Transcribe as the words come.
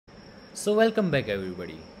So welcome back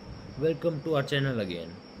everybody. Welcome to our channel again.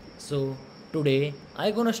 So today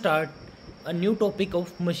I gonna start a new topic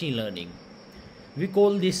of machine learning. We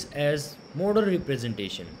call this as model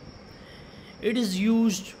representation. It is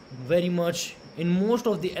used very much in most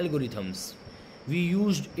of the algorithms. We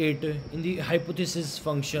used it in the hypothesis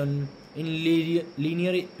function, in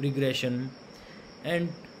linear regression,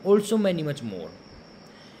 and also many much more.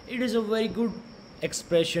 It is a very good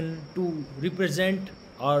expression to represent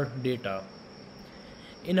our data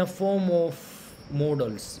in a form of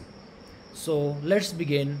models. So let's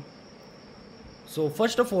begin. So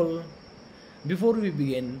first of all, before we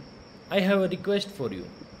begin, I have a request for you.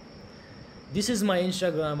 This is my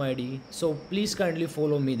Instagram ID, so please kindly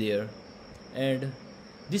follow me there. And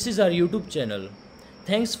this is our YouTube channel.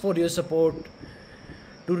 Thanks for your support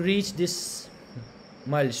to reach this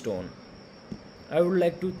milestone. I would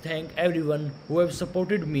like to thank everyone who have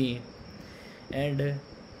supported me, and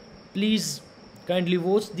please kindly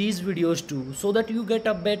watch these videos too so that you get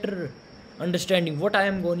a better understanding what I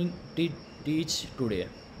am going to teach today.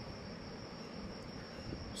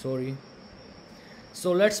 Sorry.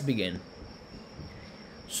 So let's begin.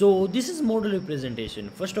 So this is model representation.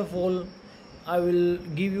 First of all, I will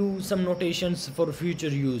give you some notations for future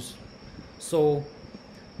use. So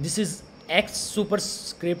this is x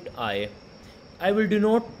superscript I. I will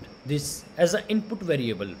denote this as an input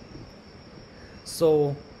variable.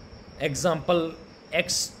 So example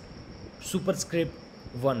x superscript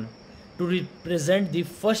 1 to represent the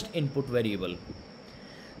first input variable.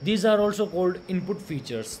 These are also called input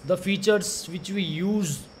features, the features which we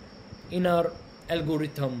use in our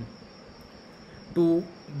algorithm to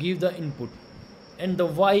give the input. And the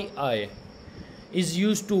yi is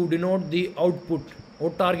used to denote the output or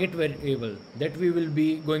target variable that we will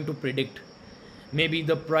be going to predict. Maybe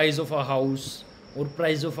the price of a house or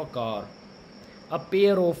price of a car. A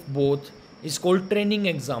pair of both is called training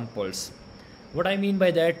examples. What I mean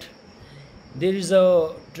by that, there is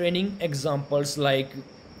a training examples like,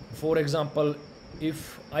 for example,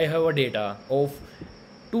 if I have a data of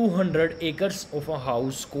 200 acres of a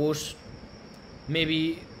house cost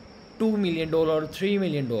maybe $2 million, $3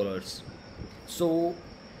 million. So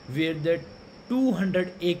where that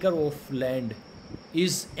 200 acre of land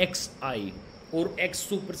is xi or x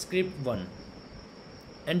superscript 1,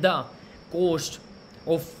 and the cost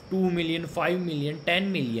of 2 million, 5 million,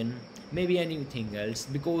 10 million, maybe anything else,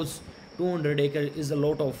 because 200 acre is a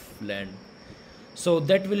lot of land. So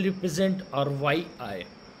that will represent our yi,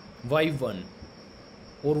 y1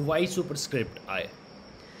 or y superscript I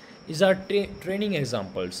is our training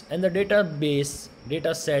examples. And the database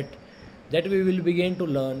data set that we will begin to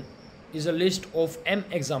learn is a list of m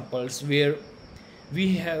examples where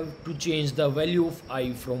we have to change the value of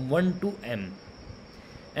I from 1 to m,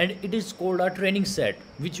 and it is called our training set,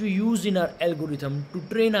 which we use in our algorithm to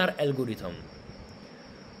train our algorithm.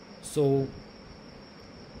 So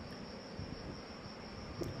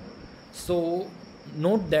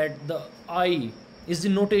note that the I is the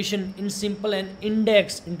notation in simple and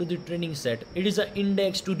index into the training set. It is an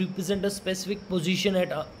index to represent a specific position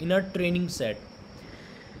in a training set.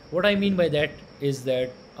 What I mean by that is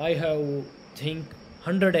that I have think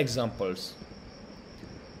 100 examples.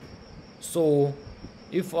 So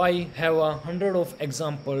if I have 100 of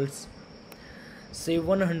examples, say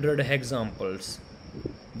 100 examples,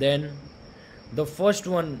 then the first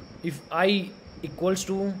one, if I equals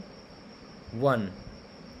to 1,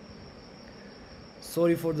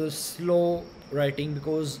 sorry for the slow writing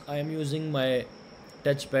because I am using my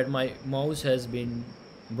touchpad, my mouse has been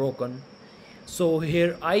broken. So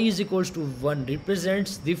here I is equals to 1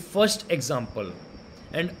 represents the first example,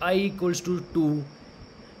 and I equals to 2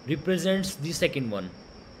 represents the second one.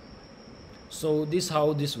 So this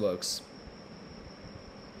how this works.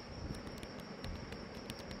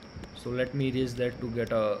 So let me erase that to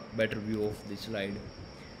get a better view of this slide.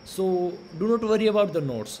 So do not worry about the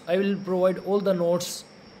notes. I will provide all the notes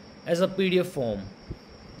as a PDF form.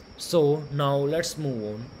 So now let's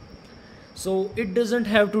move on. So it doesn't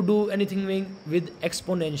have to do anything with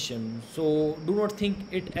exponential. So do not think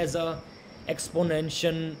it as a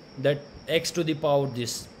exponential that x to the power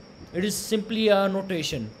this. It is simply a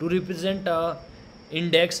notation to represent a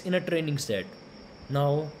index in a training set.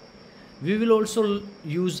 Now we will also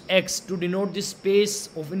use x to denote the space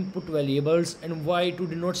of input variables and y to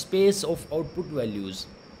denote space of output values.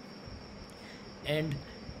 And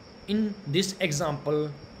in this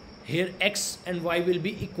example, here x and y will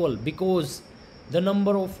be equal because the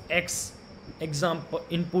number of x example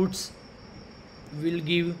inputs will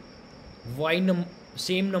give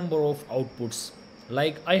same number of outputs.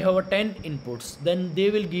 Like I have a 10 inputs, then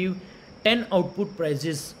they will give 10 output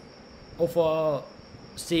prices of a,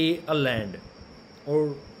 say, a land,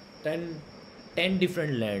 or 10 10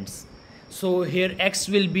 different lands. So here x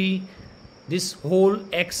will be this whole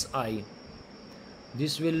xi.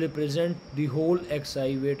 This will represent the whole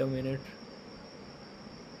xi. Wait a minute.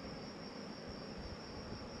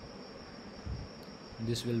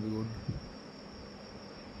 This will be good.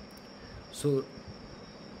 So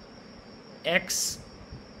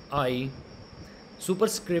xi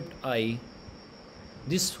superscript I,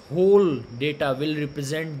 this whole data will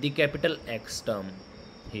represent the capital X term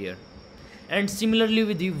here, and similarly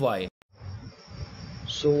with the y.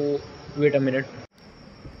 So wait a minute.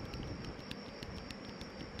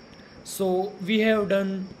 So we have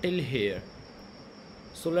done till here.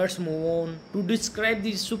 So let's move on to describe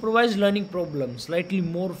the supervised learning problem slightly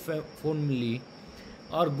more formally.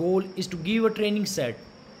 Our goal is to give a training set,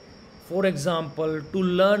 for example, to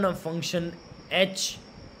learn a function h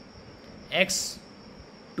x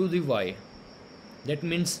to the y, that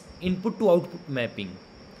means input to output mapping,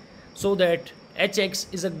 so that hx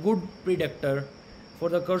is a good predictor for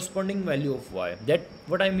the corresponding value of y. That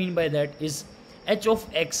what I mean by that is h of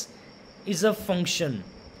x is a function.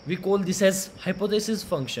 We call this as hypothesis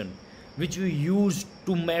function, which we use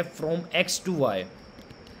to map from x to y,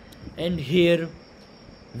 and here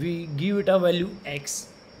we give it a value x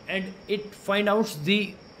and it find out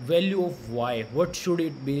the value of y. What should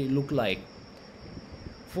it be look like?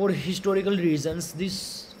 For historical reasons,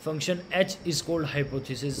 this function h is called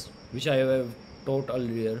hypothesis, which I have taught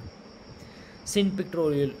earlier. Sin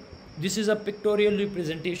pictorial, this is a pictorial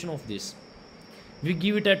representation of this. We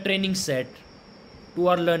give it a training set to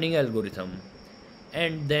our learning algorithm,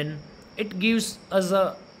 and then it gives us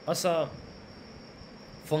a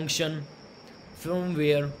function from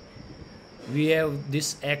where we have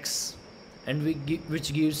this x and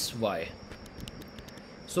which gives y.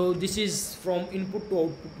 So this is from input to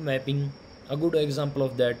output mapping, a good example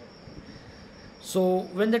of that. So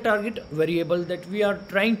when the target variable that we are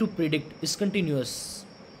trying to predict is continuous,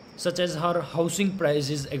 such as our housing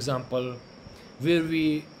prices example, where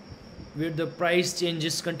the price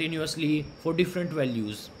changes continuously for different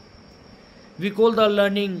values, we call the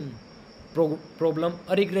learning problem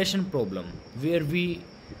a regression problem, where the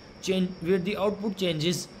output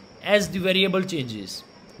changes as the variable changes.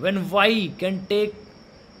 When y can take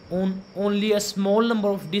on only a small number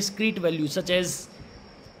of discrete values, such as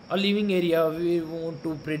a living area, we want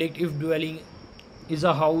to predict if dwelling is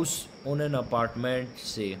a house on an apartment,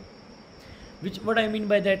 say. Which what I mean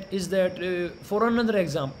by that is that for another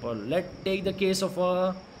example, let's take the case of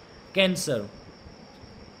a cancer.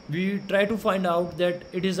 We try to find out that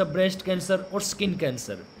it is a breast cancer or skin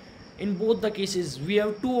cancer. In both the cases, we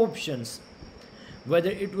have two options, whether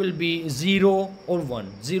it will be 0 or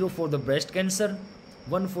 1. 0 for the breast cancer,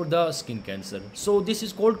 1 for the skin cancer. So this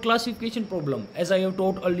is called classification problem, as I have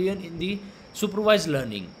taught earlier in the supervised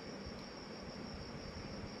learning.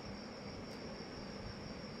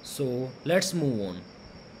 So let's move on.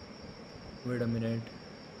 Wait a minute.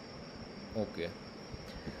 Okay.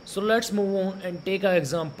 So let's move on and take an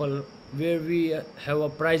example where we have a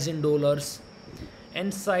price in dollars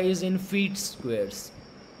and size in feet squares.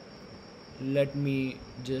 Let me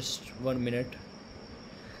just 1 minute.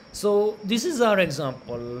 So this is our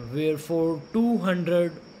example where for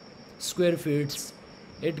 200 square feet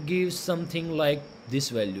it gives something like this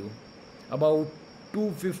value, about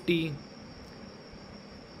 250.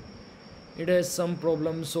 It has some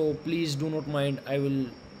problem, so please do not mind.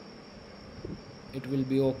 It will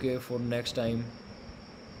be okay for next time.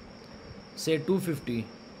 Say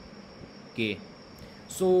 250k.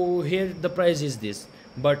 So here the price is this,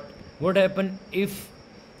 but what happen if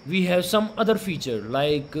we have some other feature,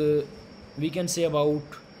 like we can say about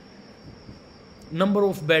number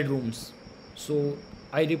of bedrooms. So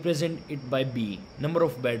I represent it by B, number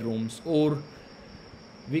of bedrooms, or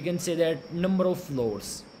we can say that number of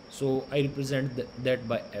floors. So I represent that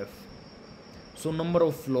by F. So number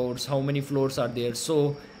of floors, how many floors are there,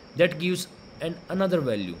 so that gives another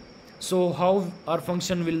value. So how our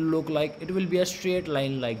function will look like? It will be a straight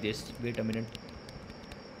line like this. Wait a minute.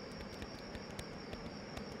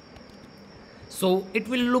 So it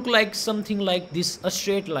will look like something like this, a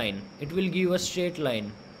straight line. It will give a straight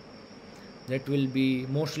line that will be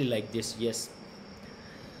mostly like this. Yes.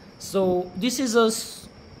 So this is a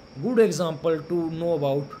good example to know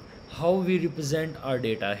about how we represent our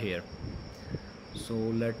data here. So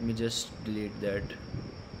let me just delete that.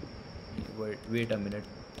 Wait a minute.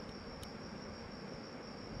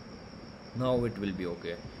 Now it will be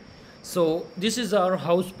okay. So this is our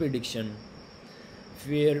house prediction,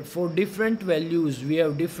 where for different values we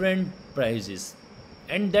have different prices,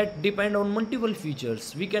 and that depend on multiple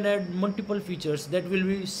features. We can add multiple features that will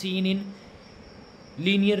be seen in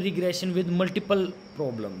linear regression with multiple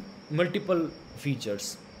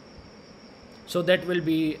features. So that will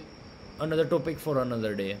be another topic for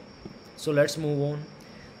another day. So let's move on.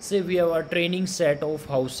 Say we have a training set of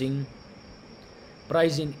housing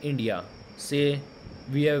price in India. Say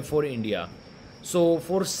we have for India. So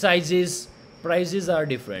for sizes, prices are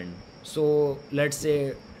different. So let's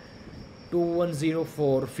say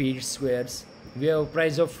 2104 feet squares, we have a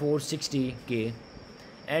price of 460k,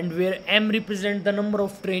 and where m represents the number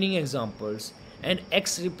of training examples and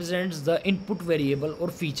x represents the input variable or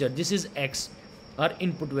feature. This is x, our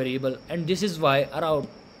input variable, and this is y, our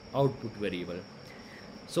output variable.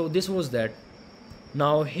 So this was that.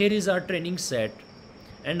 Now here is our training set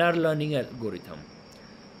and our learning algorithm.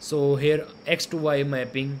 So here x to y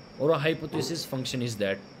mapping or a hypothesis function is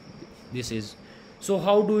that. This is. So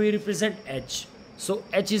how do we represent h? So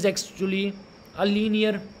h is actually a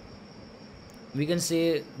linear, we can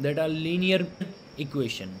say that a linear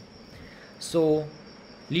equation. So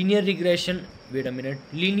linear regression, wait a minute,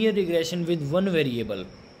 linear regression with one variable,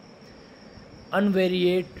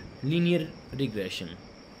 unvariate linear regression.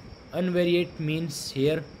 Unvariate means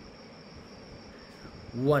here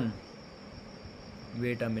 1,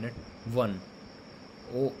 wait a minute, 1,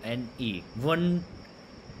 O-N-E, one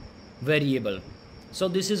variable. So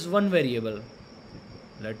this is one variable,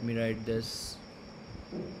 let me write this,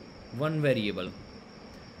 one variable,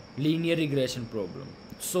 linear regression problem.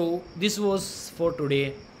 So this was for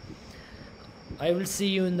today. I will see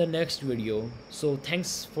you in the next video. So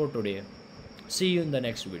thanks for today. See you in the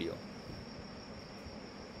next video.